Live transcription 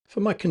For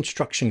my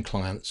construction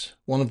clients,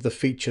 one of the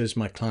features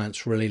my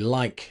clients really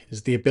like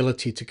is the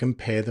ability to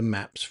compare the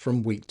maps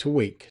from week to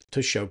week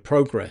to show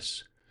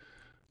progress.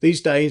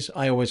 These days,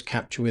 I always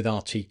capture with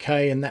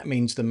RTK, and that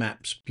means the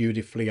maps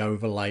beautifully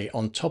overlay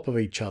on top of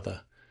each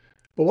other.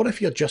 But what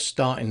if you're just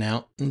starting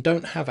out and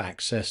don't have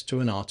access to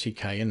an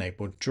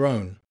RTK-enabled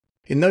drone?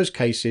 In those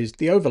cases,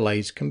 the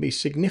overlays can be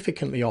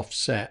significantly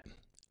offset,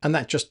 and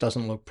that just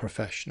doesn't look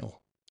professional.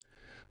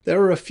 There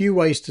are a few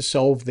ways to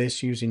solve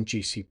this using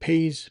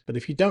GCPs, but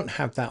if you don't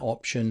have that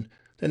option,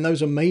 then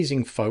those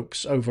amazing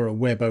folks over at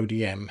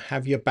WebODM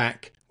have your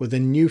back with a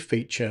new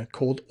feature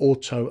called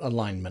Auto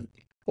Alignment.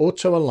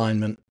 Auto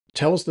Alignment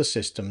tells the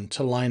system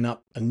to line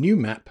up a new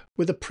map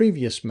with a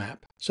previous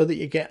map so that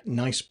you get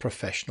nice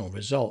professional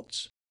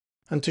results.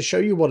 And to show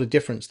you what a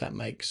difference that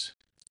makes,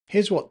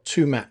 here's what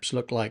two maps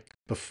look like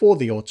before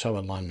the Auto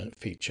Alignment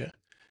feature,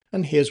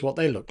 and here's what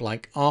they look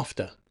like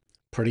after.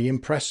 Pretty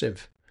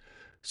impressive.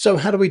 So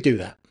how do we do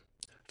that?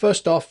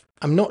 First off,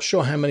 I'm not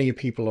sure how many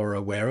people are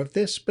aware of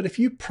this, but if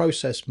you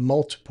process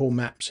multiple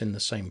maps in the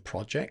same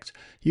project,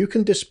 you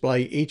can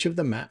display each of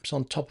the maps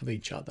on top of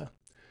each other.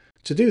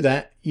 To do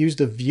that, use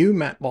the View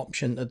Map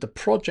option at the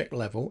project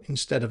level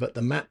instead of at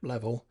the map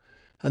level,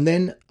 and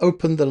then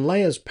open the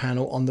Layers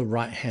panel on the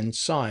right-hand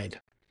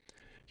side.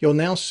 You'll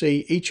now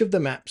see each of the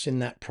maps in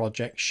that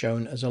project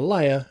shown as a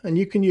layer, and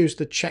you can use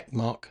the check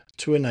mark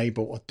to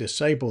enable or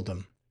disable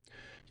them.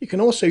 You can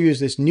also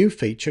use this new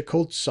feature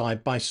called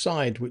Side by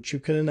Side, which you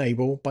can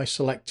enable by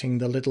selecting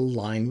the little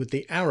line with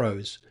the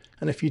arrows.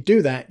 And if you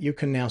do that, you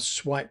can now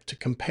swipe to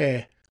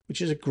compare,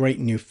 which is a great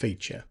new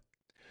feature.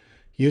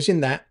 Using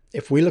that,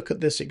 if we look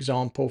at this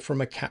example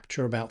from a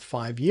capture about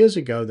 5 years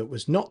ago that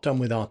was not done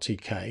with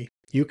RTK,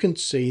 you can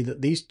see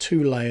that these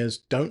two layers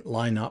don't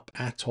line up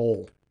at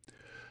all.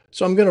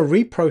 So I'm going to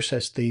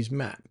reprocess these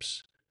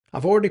maps.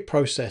 I've already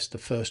processed the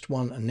first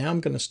one, and now I'm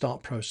going to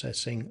start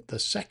processing the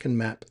second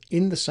map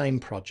in the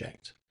same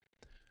project.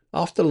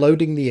 After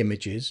loading the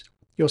images,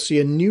 you'll see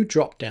a new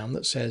drop-down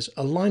that says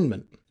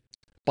Alignment.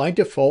 By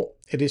default,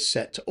 it is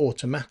set to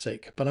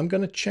automatic, but I'm going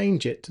to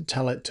change it to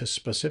tell it to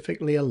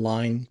specifically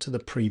align to the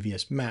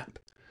previous map.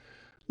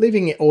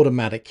 Leaving it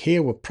automatic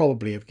here would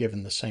probably have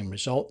given the same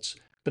results,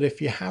 but if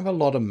you have a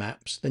lot of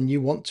maps, then you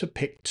want to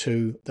pick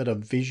two that are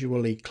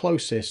visually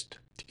closest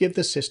to give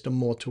the system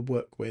more to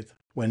work with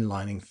when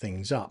lining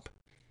things up.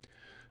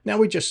 Now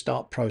we just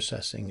start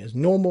processing as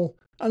normal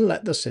and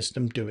let the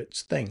system do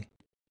its thing.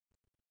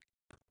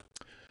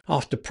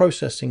 After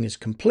processing is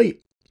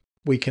complete,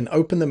 we can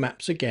open the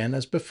maps again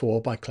as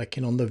before by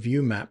clicking on the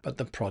View Map at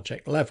the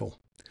project level.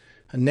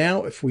 And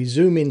now if we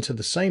zoom into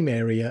the same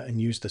area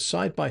and use the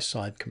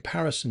side-by-side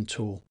comparison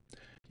tool,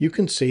 you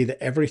can see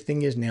that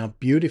everything is now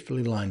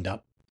beautifully lined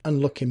up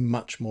and looking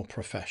much more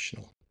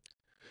professional.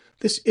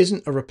 This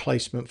isn't a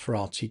replacement for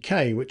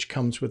RTK, which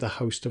comes with a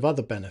host of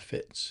other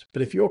benefits,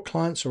 but if your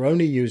clients are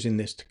only using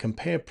this to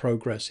compare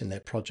progress in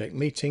their project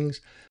meetings,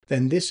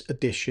 then this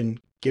addition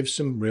gives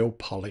some real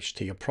polish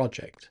to your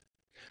project.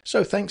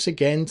 So thanks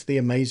again to the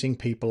amazing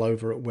people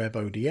over at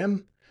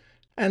WebODM,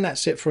 and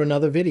that's it for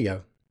another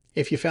video.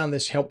 If you found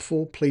this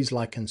helpful, please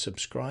like and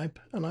subscribe,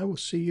 and I will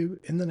see you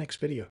in the next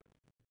video.